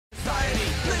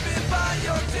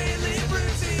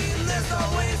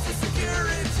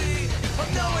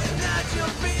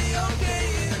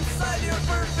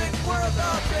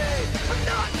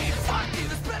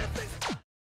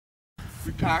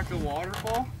pack of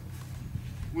waterfall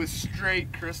with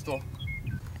straight crystal.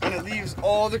 And it leaves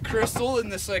all the crystal in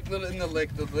this like little,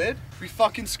 the lid. We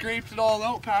fucking scraped it all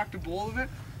out, packed a bowl of it.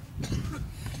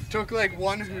 Took like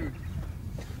one hoot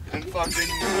and fucking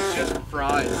was just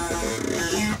fried.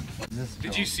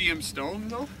 Did you see him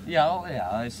stoned though? Yeah, oh yeah,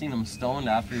 I seen him stoned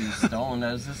after he was stoned.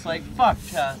 I was just like, fuck,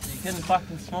 you couldn't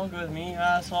fucking smoke with me,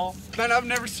 asshole. Man, I've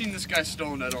never seen this guy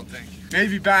stoned, I don't think.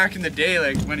 Maybe back in the day,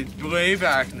 like when he's way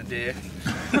back in the day.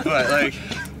 But like,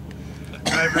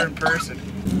 never in person.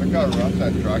 Look how rough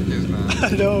that truck is, man. I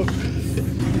know.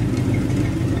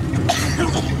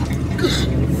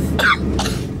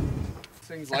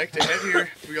 Things like to hit here.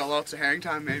 We got lots of hang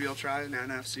time. Maybe I'll try an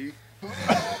NFC.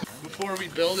 Before we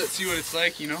build it, see what it's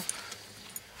like, you know?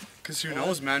 Because who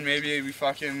knows, man? Maybe we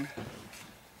fucking...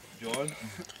 John?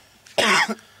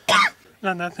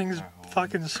 Man, that thing's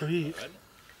fucking sweet.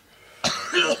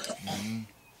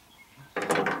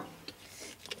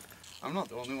 I'm not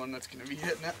the only one that's gonna be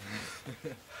hitting it.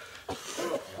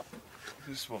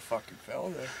 This will fucking fell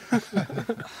there. I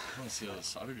want to see how the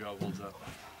solder job holds up.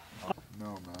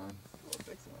 No, man.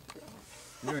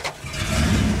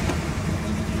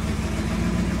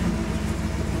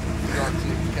 Got to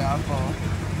take the cap off.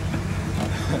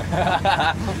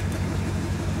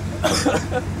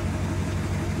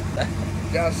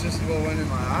 Gas just about went in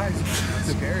my eyes, man.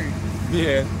 That's scary.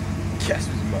 Yeah. Gas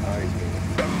was in my eyes, man.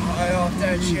 High off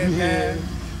that shit, man.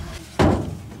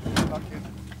 Fucking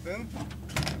boom.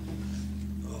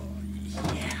 Oh,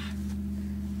 yeah.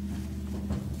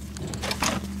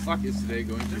 Fuck is today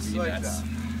going to Just be like nuts? that.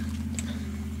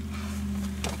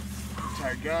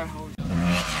 Tired guy.